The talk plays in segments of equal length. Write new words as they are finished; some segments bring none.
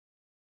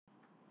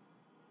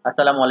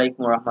আসসালামু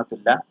আলাইকুম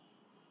রহমতুল্লাহ।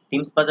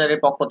 টিমস বাজারের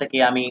পক্ষ থেকে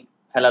আমি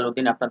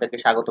হেলালুদ্দিন আপনাদেরকে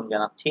স্বাগতম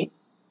জানাচ্ছি।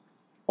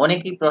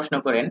 অনেকেই প্রশ্ন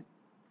করেন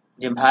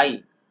যে ভাই,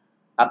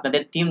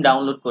 আপনাদের টিম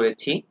ডাউনলোড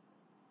করেছি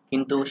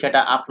কিন্তু সেটা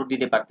আপলোড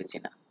দিতে পারতেছি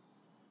না।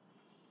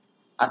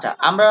 আচ্ছা,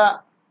 আমরা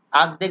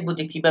আজ দেখব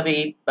যে কিভাবে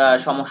এই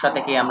সমস্যা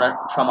থেকে আমরা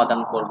সমাধান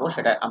করব,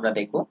 সেটা আমরা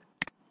দেখব।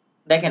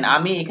 দেখেন,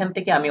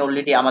 আমি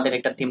অলরেডি আমাদের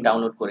একটা টিম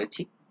ডাউনলোড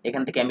করেছি।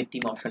 এখান থেকে আমি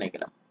টিম অপশনে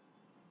গেলাম।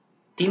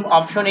 টিম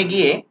অপশনে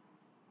গিয়ে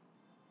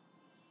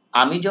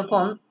আমি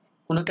যখন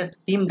কোনো একটা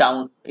টিম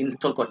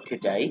ইনস্টল করতে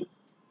যাই,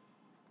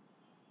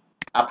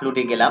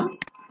 আপলোডে গেলাম,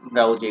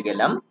 ব্রাউজে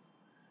গেলাম,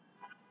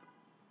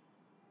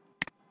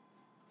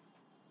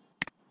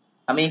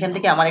 আমি এখান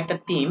থেকে আমার একটা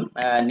টিম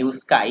নিউ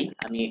স্কাই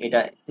আমি এটা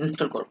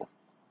ইনস্টল করব।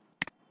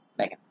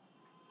 দেখেন,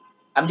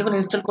 আমি যখন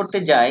ইনস্টল করতে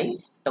যাই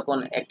তখন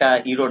একটা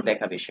ইরর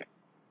দেখাবে সে।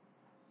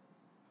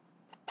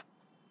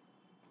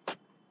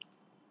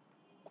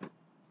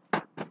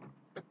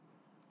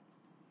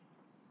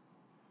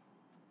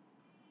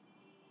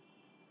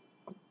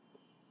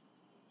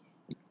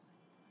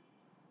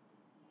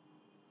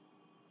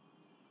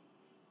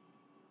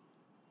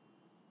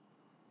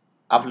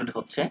 আপলোড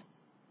হচ্ছে।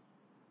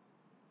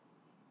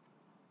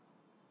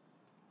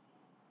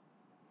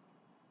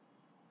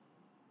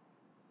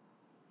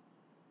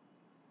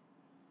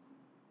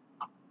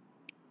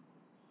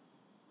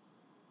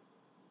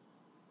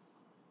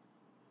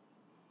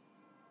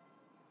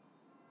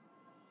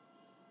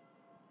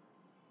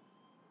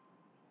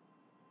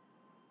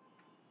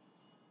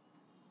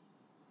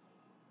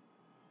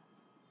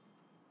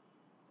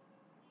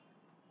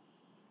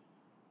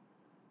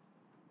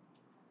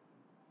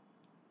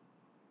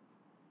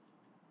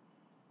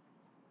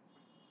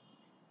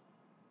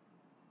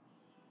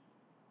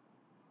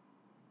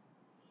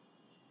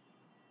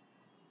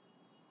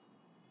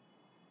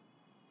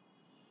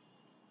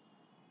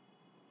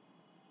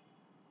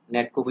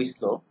 নেট খুবই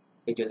স্লো,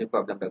 এই জন্য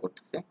প্রবলেমটা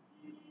করতেছে।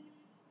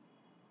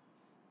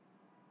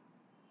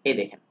 এই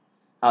দেখেন,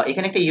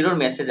 এখানে একটা ইরর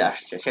মেসেজ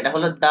আসছে, সেটা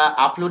হলো দা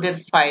uploaded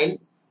file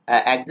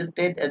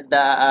existed,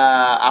 the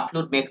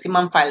upload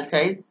maximum file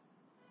size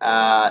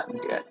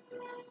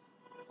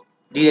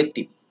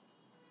directive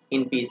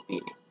in PHP.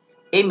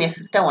 এই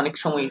মেসেজটা অনেক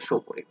সময় শো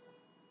করে।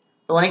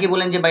 তো অনেকে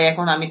বলেন যে ভাই,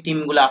 এখন আমি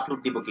টিমগুলো আপলোড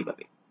দিব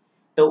কিভাবে?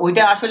 তো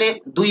ওইটা আসলে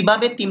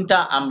দুইভাবে টিমটা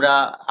আমরা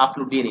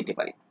আপলোড দিয়ে নিতে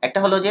পারি।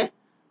 একটা হলো যে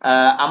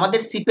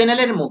আমাদের সিপিএনএল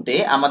এর মধ্যে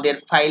আমাদের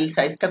ফাইল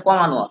সাইজটা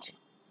কমানো আছে,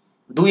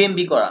 2 MB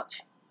করা আছে,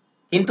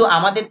 কিন্তু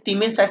আমাদের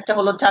টিমের সাইজটা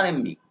হলো 4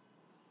 MB।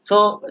 সো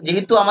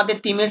যেহেতু আমাদের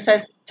টিমের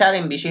সাইজ 4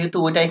 MB, সেহেতু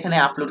ওইটা এখানে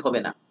আপলোড হবে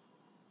না।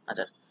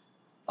 আচ্ছা,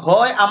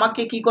 হয়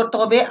আমাকে কি করতে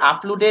হবে,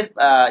 আপলোডের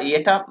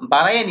ইয়েটা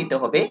বাড়াইয়ে নিতে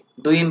হবে,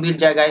 2 MBর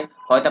জায়গায়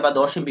হয়তো বা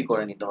 10 MB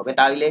করে নিতে হবে,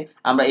 তাহলে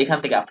আমরা এখান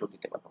থেকে আপলোড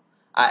দিতে পারবো।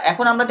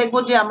 এখন আমরা দেখবো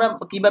যে আমরা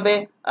কিভাবে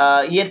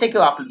ইয়ে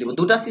থেকেও আপলোড দিব।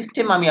 দুটা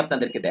সিস্টেম আমি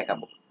আপনাদেরকে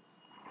দেখাবো।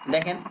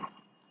 দেখেন,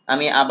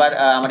 আমি আবার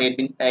আমার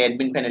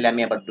অ্যাডমিন প্যানেলে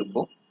আমি আবার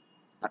ঢুকবো।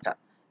 আচ্ছা,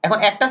 এখন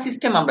একটা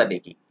সিস্টেম আমরা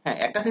দেখি। হ্যাঁ,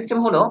 একটা সিস্টেম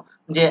হলো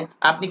যে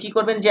আপনি কি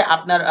করবেন, যে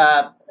আপনার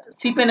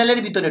সিপ্যানেল এর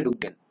ভিতরে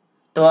ঢুকবেন।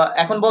 তো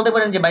এখন বলতে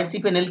পারেন যে ভাই,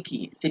 সিপ্যানেল কি?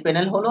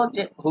 সিপ্যানেল হলো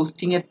যে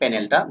হোস্টিং এর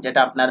প্যানেলটা, যেটা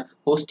আপনার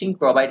হোস্টিং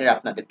প্রোভাইডার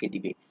আপনাদেরকে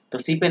দিবে। তো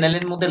সিপ্যানেল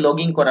এর মধ্যে লগ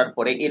ইন করার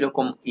পরে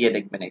এরকম ইয়ে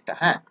দেখবেন এটা।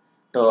 হ্যাঁ,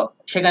 তো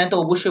সেখানে তো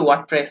অবশ্যই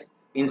ওয়ার্ডপ্রেস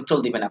ইনস্টল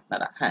দিবেন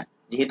আপনারা। হ্যাঁ,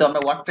 যেহেতু আমরা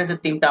ওয়ার্ডপ্রেস এর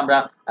থিমটা আমরা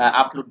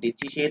আপলোড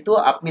দিচ্ছি, সেহেতু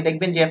আপনি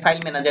দেখবেন যে ফাইল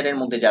ম্যানেজারের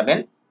মধ্যে যাবেন।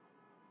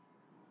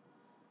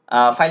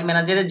 ফাইল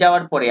ম্যানেজারে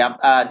যাওয়ার পরে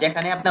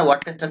যেখানে আপনার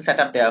ওয়ার্ডপ্রেসটা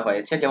সেটআপ দেওয়া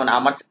হয়েছে, যেমন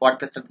আমার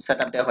ওয়ার্ডপ্রেসটা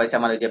সেটআপ দেওয়া হয়েছে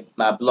আমার ওই যে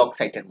ব্লগ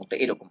সাইটের মধ্যে,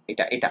 এরকম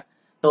এটা এটা।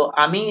 তো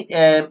আমি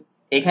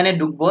এখানে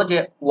ঢুকবো, যে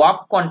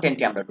ওয়ার্ক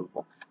কন্টেন্টে আমরা ঢুকবো।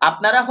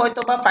 আপনারা হয়তো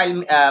বা ফাইল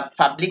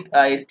পাবলিক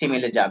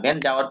এইচটিএমএল এ যাবেন,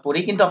 যাওয়ার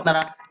পরেই কিন্তু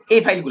আপনারা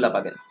এই ফাইলগুলো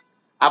পাবেন।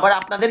 আবার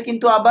আপনাদের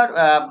কিন্তু আবার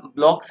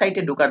ব্লগ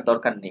সাইটে ঢোকার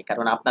দরকার নেই,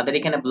 কারণ আপনাদের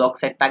এখানে ব্লগ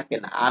সাইট থাকবে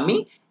না। আমি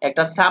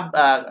একটা সাব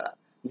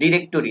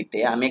ডিরেক্টরিতে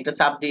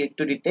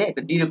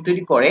একটা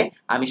ডিরেক্টরি করে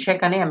আমি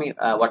সেখানে আমি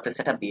ওয়ার্ডপ্রেস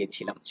সেটআপ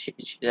দিয়েছিলাম।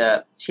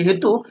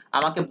 সেহেতু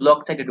আমাকে ব্লগ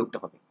সাইটে ঢুকতে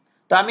হবে।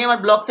 তো আমি আমার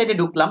ব্লগ সাইটে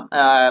ঢুকলাম,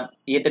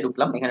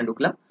 এখানে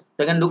ঢুকলাম। তো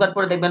এখানে ঢোকার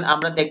পরে দেখবেন,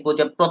 আমরা দেখবো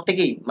যে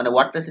প্রত্যেকেই মানে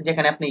ওয়ার্ডপ্রেসে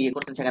যেখানে আপনি ইয়ে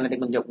করছেন, সেখানে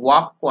দেখবেন যে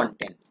ওয়ার্ক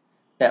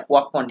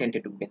কন্টেন্টে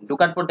ঢুকবেন।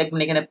 ঢোকার পর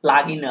দেখবেন এখানে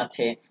প্লাগইন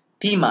আছে,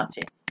 থিম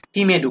আছে।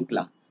 থিমে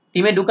ঢুকলাম।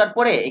 থিমে ঢোকার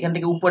পরে এখান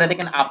থেকে উপরে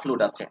দেখেন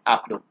আপলোড আছে,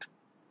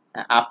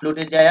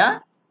 আপলোডে যায়া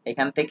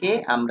এখান থেকে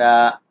আমরা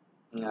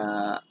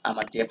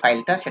আমার যে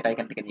ফাইলটা সেটা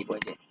এখান থেকে নিব,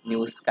 এই যে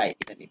নিউ স্কাই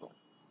এটা নিব।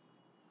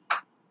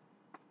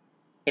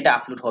 এটা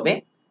আপলোড হবে।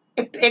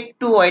 একটু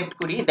একটু ওয়েট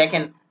করি।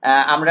 দেখেন,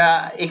 আমরা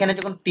এখানে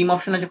যখন থিম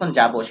অপশনে যখন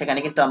যাব, সেখানে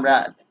কিন্তু আমরা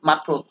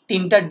মাত্র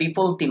 3টা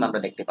ডিফল্ট থিম আমরা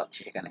দেখতে পাচ্ছি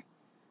সেখানে।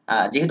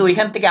 যেহেতু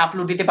ওইখান থেকে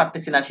আপলোড দিতে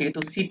পারতেছি না, সেহেতু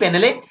সি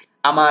প্যানেলে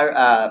আমার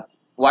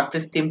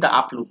ওয়ার্ডপ্রেস থিমটা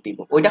আপলোড দিব।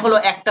 ওইটা হলো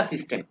একটা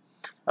সিস্টেম।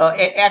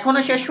 এখনো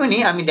শেষ হয়নি,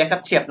 আমি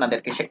দেখাচ্ছি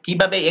আপনাদেরকে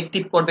কিভাবে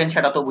অ্যাক্টিভ করবেন,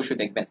 সেটা তো অবশ্যই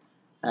দেখবেন।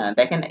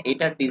 দেখেন,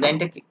 এটার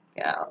ডিজাইনটা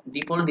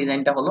ডিফল্ট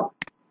ডিজাইনটা হলো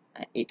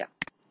এটা।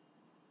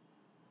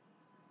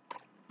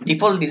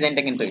 ডিফল্ট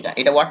ডিজাইনটা কিন্তু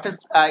এটা ওয়ার্ডপ্রেস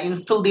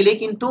ইনস্টল দিলেই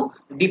কিন্তু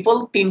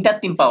ডিফল্ট তিনটা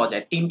থিম পাওয়া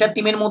যায়। তিনটা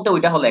থিমের মধ্যে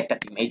ওইটা হলো একটা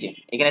থিম। এই যে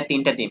এখানে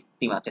তিনটা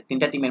থিম আছে,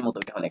 তিনটা থিমের মধ্যে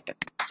ওইটা হলো একটা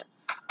থিম।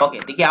 ওকে,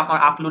 দেখি আমার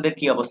আপলোডের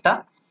কি অবস্থা।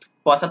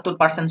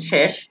 75%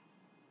 শেষ।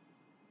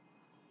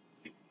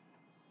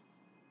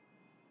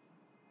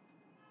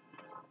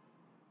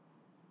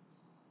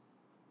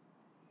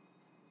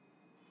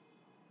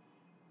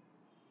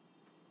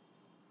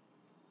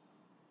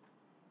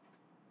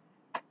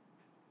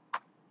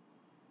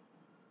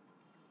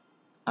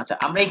 আচ্ছা,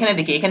 আমরা এখানে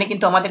দেখি, এখানে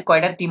কিন্তু আমাদের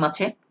কয়টা থিম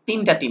আছে?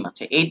 তিনটা থিম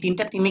আছে। এই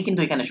তিনটা থিমই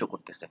কিন্তু এখানে শো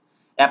করতেছে।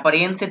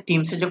 অ্যাপারেন্সের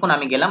থিমসে যখন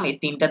আমি গেলাম, এই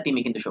তিনটা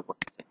থিমই কিন্তু শো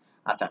করতেছে।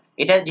 আচ্ছা,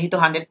 এটা যেহেতু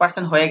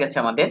 100% হয়ে গেছে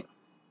আমাদের,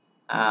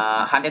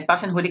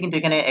 100% হলে কিন্তু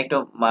এখানে একটু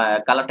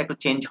কালারটা একটু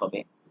চেঞ্জ হবে।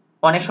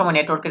 অনেক সময়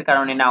নেটওয়ার্কের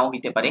কারণে নাও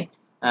হইতে পারে,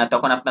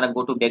 তখন আপনারা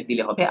গো টু ব্যাক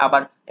দিলে হবে।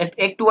 আবার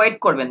একটু ওয়েট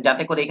করবেন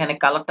যাতে করে এখানে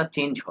কালারটা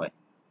চেঞ্জ হয়।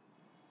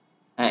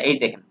 এই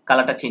দেখেন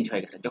কালারটা চেঞ্জ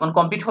হয়ে গেছে। যখন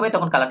কমপ্লিট হবে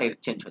তখন কালারটা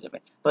চেঞ্জ হয়ে যাবে।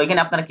 তো এখানে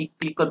আপনারা কি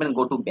ক্লিক করবেন?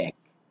 Go to back.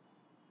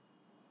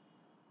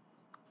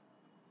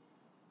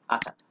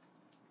 আচ্ছা,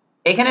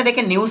 এখানে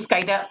দেখেন নিউজ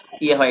স্কাইটা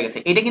ইয়ে হয়ে গেছে।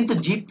 এটা কিন্তু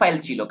জিপ ফাইল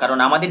ছিল, কারণ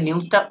আমাদের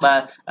নিউজটা বা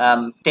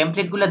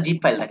টেমপ্লেট গুলো জিপ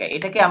ফাইল থাকে।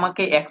 এটাকে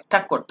আমাকে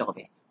এক্সট্রাক্ট করতে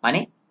হবে, মানে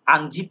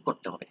আনজিপ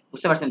করতে হবে।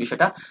 বুঝতে পারছেন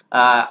বিষয়টা?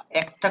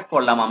 এক্সট্রাক্ট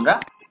করলাম আমরা।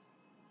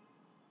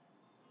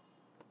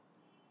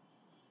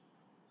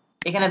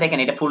 এখানে দেখেন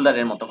এটা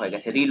ফোল্ডারের মতো হয়ে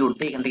গেছে। রিলোড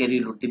দিয়ে এখান থেকে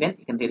রিলোড দিবেন,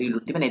 এখান থেকে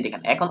রিলোড দিবেন। এই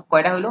দেখেন এখন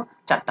কয়টা হলো?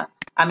 4টা।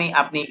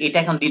 আপনি এটা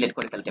এখন ডিলিট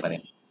করে ফেলতে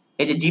পারেন।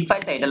 এই যে জিপ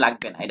ফাইলটা, এটা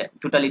লাগবে না, এটা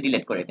টোটালি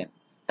ডিলিট করে দেন।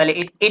 তাহলে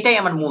এটাই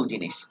আমার মূল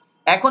জিনিস।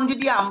 এখন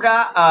যদি আমরা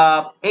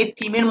এই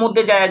থিমের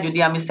মধ্যে যায়, যদি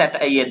আমি সেট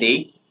দেই,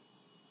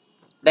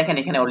 দেখেন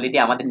এখানে অলরেডি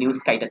আমাদের নিউজ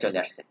স্কাইটা চলে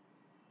আসছে।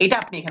 এটা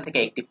আপনি এখান থেকে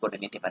অ্যাক্টিভ করে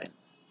নিতে পারেন।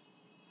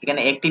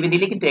 এখানে অ্যাক্টিভে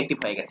দিলে কিন্তু অ্যাক্টিভ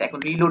হয়ে গেছে। এখন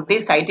রিলোড দেই,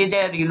 সাইটে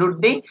যায় রিলোড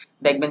দেই,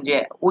 দেখবেন যে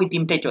ওই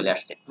থিমটাই চলে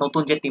আসছে।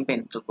 নতুন যে থিমটা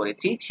ইনস্টল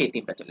করেছি সেই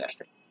থিমটা চলে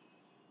আসছে।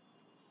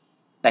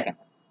 দেখেন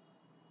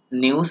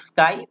news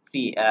sky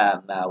free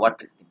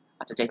WordPress theme.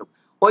 আচ্ছা, যাই হোক,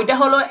 ওইটা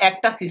হলো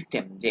একটা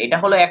সিস্টেম, যে এটা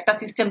হলো একটা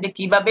সিস্টেম যে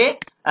কিভাবে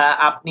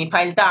আপনি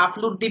ফাইলটা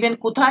আপলোড দিবেন।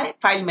 কোথায়?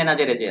 ফাইল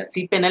ম্যানেজারে, যে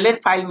সি প্যানেলের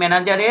ফাইল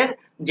ম্যানেজারের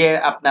যে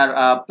আপনার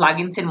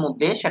প্লাগইনস এর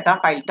মধ্যে সেটা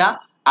ফাইলটা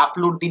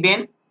আপলোড দিবেন।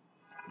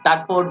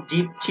 তারপর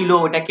জিপ ছিল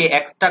ওটাকে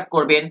এক্সট্রাক্ট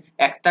করবেন।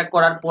 এক্সট্রাক্ট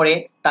করার পরে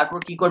তারপর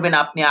কি করবেন?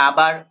 আপনি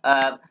আবার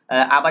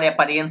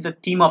অ্যাপারিয়েন্সের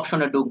থিম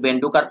অপশনে ঢুকবেন।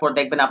 ঢোকার পর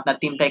দেখবেন আপনার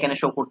থিমটা এখানে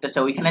শো করতেছে,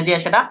 ওইখানে যে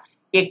সেটা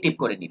অ্যাক্টিভ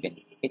করে নেবেন।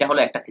 এটা হলো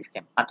একটা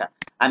সিস্টেম। আচ্ছা,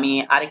 আমি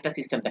আরেকটা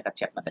সিস্টেম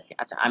দেখাচ্ছি আপনাদেরকে।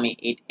 আচ্ছা, আমি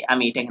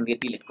এটা এখান থেকে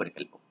ডিলিট করে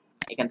ফেলবো।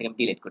 এখান থেকে আমি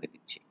ডিলিট করে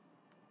দিচ্ছি,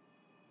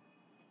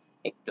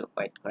 একটু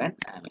ওয়েট করেন,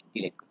 আমি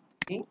ডিলিট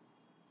করতেছি।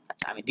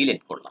 আচ্ছা, আমি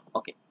ডিলিট করলাম।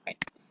 ওকে, ফাইন।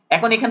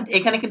 এখন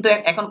এখানে কিন্তু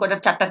এখন কয়টা?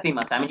 4টা থিম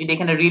আছে। আমি যদি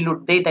এখানে রিলোড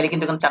দেই তাহলে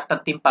কিন্তু এখন 4টা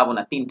থিম পাবো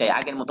না, 3টাই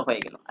আগের মতো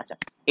হয়ে গেল। আচ্ছা,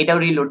 এটাও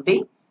রিলোড দেই,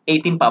 এই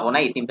থিম পাবো না,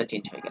 এই থিমটা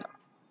চেঞ্জ হয়ে গেল।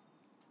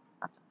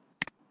 আচ্ছা,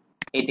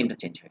 এই থিমটা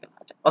চেঞ্জ হয়ে গেল।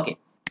 আচ্ছা, ওকে।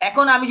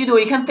 এখন আমি যদি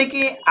ওইখান থেকে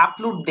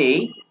আপলোড দেই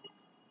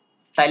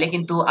তাহলে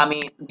কিন্তু আমি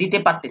দিতে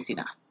পারতেছি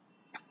না।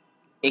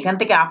 এখান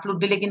থেকে আপলোড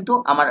দিলে কিন্তু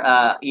আমার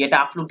এটা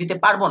আপলোড দিতে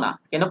পারবো না।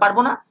 কেন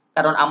পারবো না?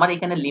 কারণ আমার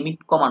এখানে লিমিট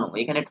কমানো।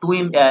 এখানে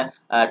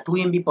 2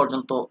 MB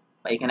পর্যন্ত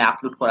এখানে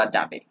আপলোড করা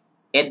যাবে,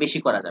 এর বেশি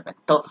করা যাবে।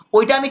 তো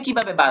ওইটা আমি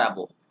কিভাবে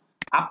বাড়াবো?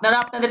 আপনারা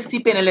আপনাদের সি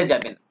প্যানেলে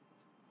যাবেন।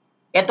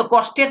 এত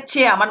কষ্টের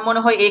চেয়ে আমার মনে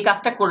হয় এই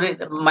কাজটা করে,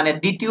 মানে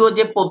দ্বিতীয়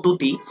যে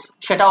পদ্ধতি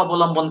সেটা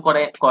অবলম্বন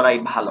করাই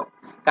ভালো।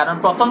 কারণ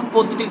প্রথম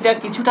পদ্ধতিটা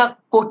কিছুটা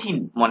কঠিন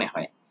মনে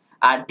হয়,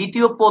 আর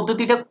দ্বিতীয়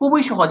পদ্ধতিটা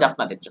খুবই সহজ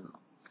আপনাদের জন্য।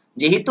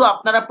 যেহেতু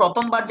আপনারা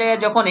প্রথমবার যায়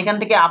যখন এখান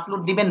থেকে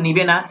আপলোড দিবেন,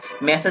 নিবে না,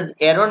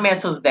 এরর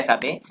মেসেজ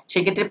দেখাবে,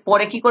 সেক্ষেত্রে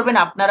পরে কি করবেন?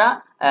 আপনারা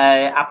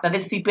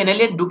আপনাদের সি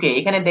প্যানেলে ঢুকে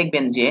এখানে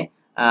দেখবেন যে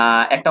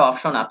একটা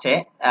অপশন আছে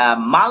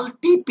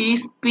মাল্টি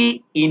পিএইচপি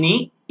ইনি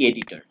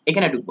এডিটর।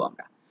 এখানে ঢুকবো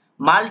আমরা।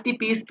 মাল্টি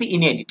পিএইচপি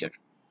ইনি এডিটর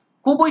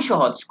খুবই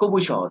সহজ,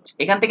 খুবই সহজ।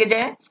 এখান থেকে যে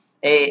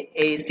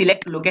এই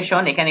সিলেক্ট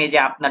লোকেশন, এখানে যে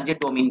আপনার যে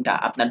ডোমিনটা,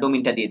 আপনার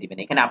ডোমিনটা দিয়ে দিবেন।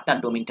 এখানে আপনার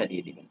ডোমিনটা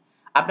দিয়ে দিবেন।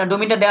 আপনার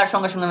ডোমিনটা দেওয়ার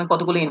সঙ্গে সঙ্গে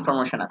কতগুলো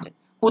ইনফরমেশন আছে,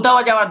 কোথাও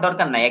যাওয়ার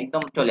দরকার নাই,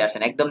 একদম চলে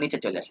আসেন, একদম নিচে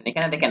চলে আসেন।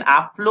 এখানে দেখেন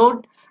আপলোড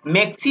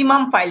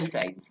ম্যাক্সিমাম ফাইল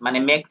সাইজ, মানে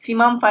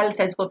ম্যাক্সিমাম ফাইল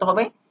সাইজ কত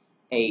হবে?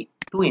 এই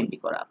 2 MB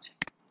করা আছে।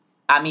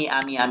 আমি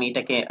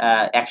এটাকে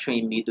 100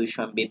 MB, 200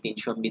 MB,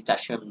 300 MB,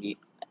 400 MB,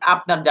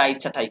 আপনার যা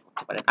ইচ্ছা তাই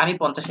করতে পারেন। আমি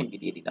 50 MB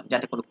দিয়ে দিলাম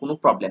যাতে কোনো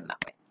প্রবলেম না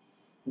হয়,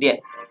 দিয়ে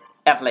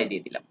অ্যাপ্লাই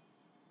দিয়ে দিলাম।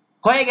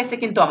 হয়ে গেছে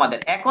কিন্তু আমাদের।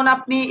 এখন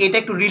আপনি এটা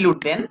একটু রিলোড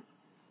দেন,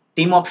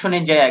 টিম অপশনে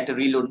যায় একটু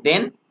রিলোড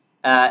দেন,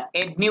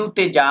 এড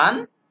নিউতে যান,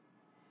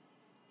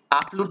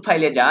 আপলোড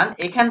ফাইলে যান।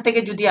 এখান থেকে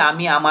যদি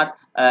আমি আমার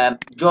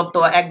যত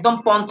একদম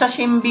 50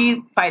 MB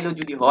ফাইলও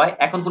যদি হয়,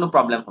 এখন কোনো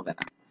প্রবলেম হবে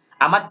না।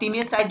 আমার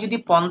টিমের সাইজ যদি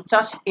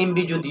 50 MB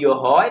যদিও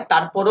হয়,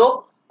 তারপরেও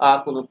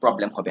কোনো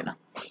প্রবলেম হবে না।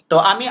 তো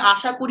আমি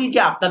আশা করি যে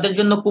আপনাদের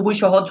জন্য খুবই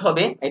সহজ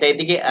হবে। এটা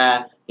এদিকে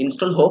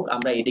ইনস্টল হোক,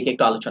 আমরা এদিকে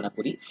একটু আলোচনা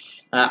করি।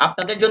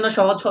 আপনাদের জন্য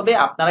সহজ হবে।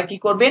 আপনারা কি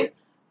করবেন?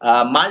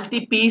 মাল্টি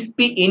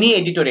পিএইচপি ইনি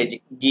এডিটরে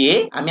গিয়ে,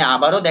 আমি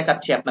আবারও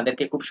দেখাচ্ছি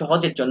আপনাদেরকে খুব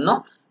সহজের জন্য।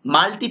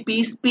 মাল্টি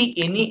পিএইচপি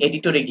ইনি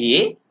এডিটরে গিয়ে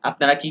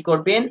আপনারা কি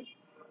করবেন?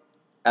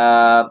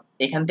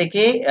 এখান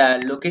থেকে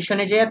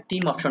লোকেশনে যে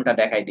থিম অপশনটা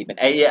দেখাই দিবেন,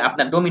 এই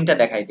আপনার ডোমিনটা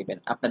দেখাই দিবেন,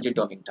 আপনার যে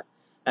ডোমিনটা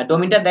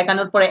ডোমেইনটা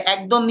দেখানোর পরে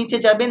একদম নিচে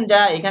যাবেন, যা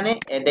এখানে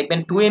দেখবেন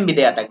 2 এমবি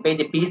দেয়া থাকবে, এই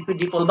যে পিএইচপি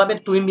ডিফল্ট ভাবে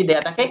 2 এমবি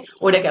দেয়া থাকে,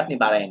 ওইটাকে আপনি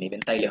বাড়ায়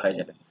নেবেন, তাইলে হয়ে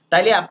যাবে।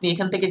 তাইলে আপনি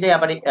এখান থেকে যে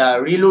আবার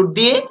রিলোড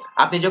দিয়ে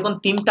আপনি যখন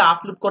থিমটা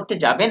আপলোড করতে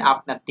যাবেন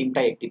আপনার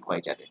থিমটা অ্যাক্টিভ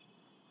হয়ে যাবে।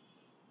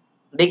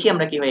 দেখি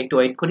আমরা কি হয়, একটু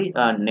ওয়েট করি,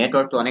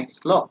 নেটওয়ার্ক তো অনেক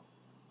স্লো,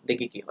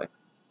 দেখি কি হয়।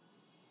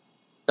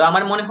 তো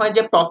আমার মনে হয়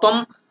যে প্রথম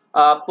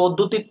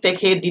পদ্ধতির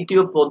থেকে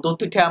দ্বিতীয়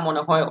পদ্ধতিটা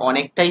মনে হয়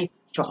অনেকটাই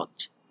সহজ।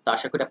 তো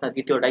আশা করি আপনারা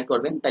দ্বিতীয়টাই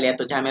করবেন, তাহলে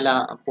এত ঝামেলা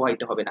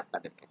পোহাইতে হবে না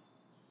আপনাদেরকে।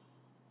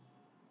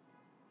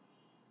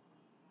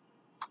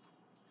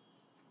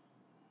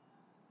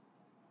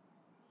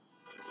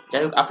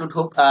 যাই হোক, আপলোড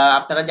হোক।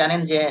 আপনারা জানেন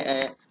যে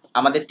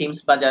আমাদের টিমস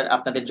বাজার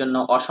আপনাদের জন্য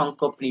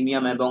অসংখ্য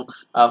প্রিমিয়াম এবং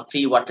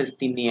ফ্রি ওয়ার্ডপ্রেস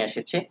থিম নিয়ে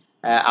এসেছে।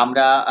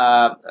 আমরা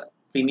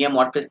প্রিমিয়াম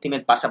ওয়ার্ডপ্রেস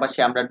থিমের পাশাপাশি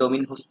আমরা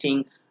ডোমেইন হোস্টিং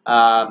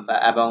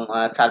এবং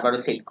সার্ভারও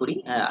সেল করি।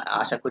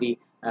 আশা করি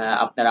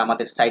আপনারা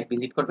আমাদের সাইট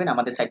ভিজিট করবেন।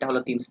 আমাদের সাইটটা হলো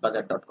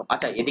teamsbazaar.com।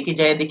 আচ্ছা, এদিকে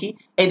যাই, দেখি,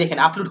 এই দেখেন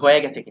আপলোড হয়ে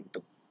গেছে কিন্তু।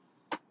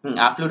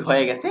 আপলোড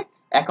হয়ে গেছে।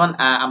 এখন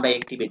আমরা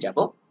অ্যাক্টিভে যাব।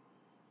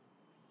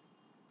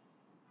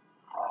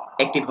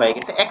 অ্যাক্টিভ হয়ে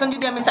গেছে। এখন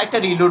যদি আমি সাইটটা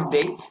রিলোড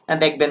দেই,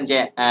 দেখবেন যে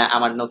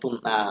আমার নতুন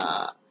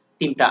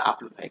টিমটা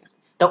আপলোড হয়ে গেছে।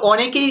 তো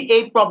অনেকেই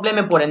এই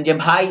প্রবলেমে পড়েন যে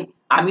ভাই,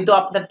 আমি তো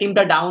আপনার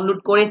টিমটা ডাউনলোড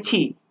করেছি,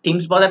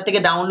 টিমস বাজার থেকে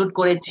ডাউনলোড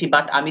করেছি,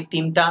 বাট আমি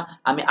টিমটা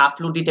আমি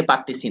আপলোড দিতে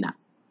পারতেছি না।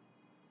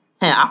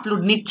 হ্যাঁ,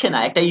 আপলোড নিচ্ছে না,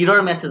 একটা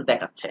এরর মেসেজ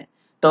দেখাচ্ছে।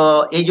 তো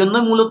এই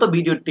জন্যই মূলত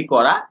ভিডিওটি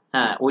করা।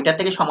 হ্যাঁ, ওইটা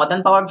থেকে সমাধান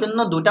পাওয়ার জন্য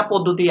দুটা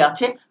পদ্ধতি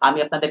আছে, আমি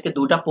আপনাদেরকে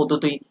দুটা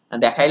পদ্ধতি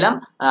দেখাইলাম।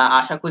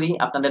 আশা করি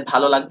আপনাদের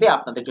ভালো লাগবে,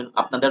 আপনাদের জন্য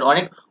আপনাদের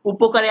অনেক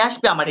উপকারে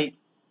আসবে আমার এই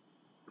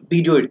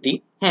ভিডিওটি।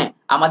 হ্যাঁ,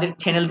 আমাদের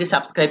চ্যানেলটি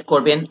সাবস্ক্রাইব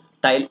করবেন,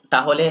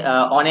 তাহলে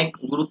অনেক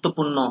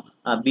গুরুত্বপূর্ণ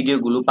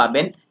ভিডিওগুলো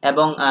পাবেন,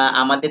 এবং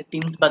আমাদের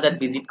থিমস বাজার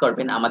ভিজিট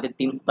করবেন, আমাদের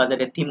থিমস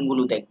বাজারের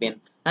থিমগুলো দেখবেন।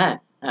 হ্যাঁ,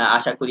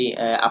 আশা করি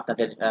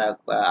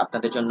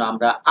আপনাদের জন্য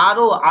আমরা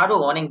আরো আরো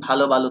অনেক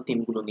ভালো ভালো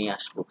থিমগুলো নিয়ে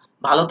আসব।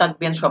 ভালো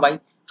থাকবেন সবাই,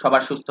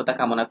 সবার সুস্থতা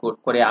কামনা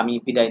করে আমি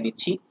বিদায়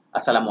নিচ্ছি।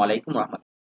 আসসালামু আলাইকুম।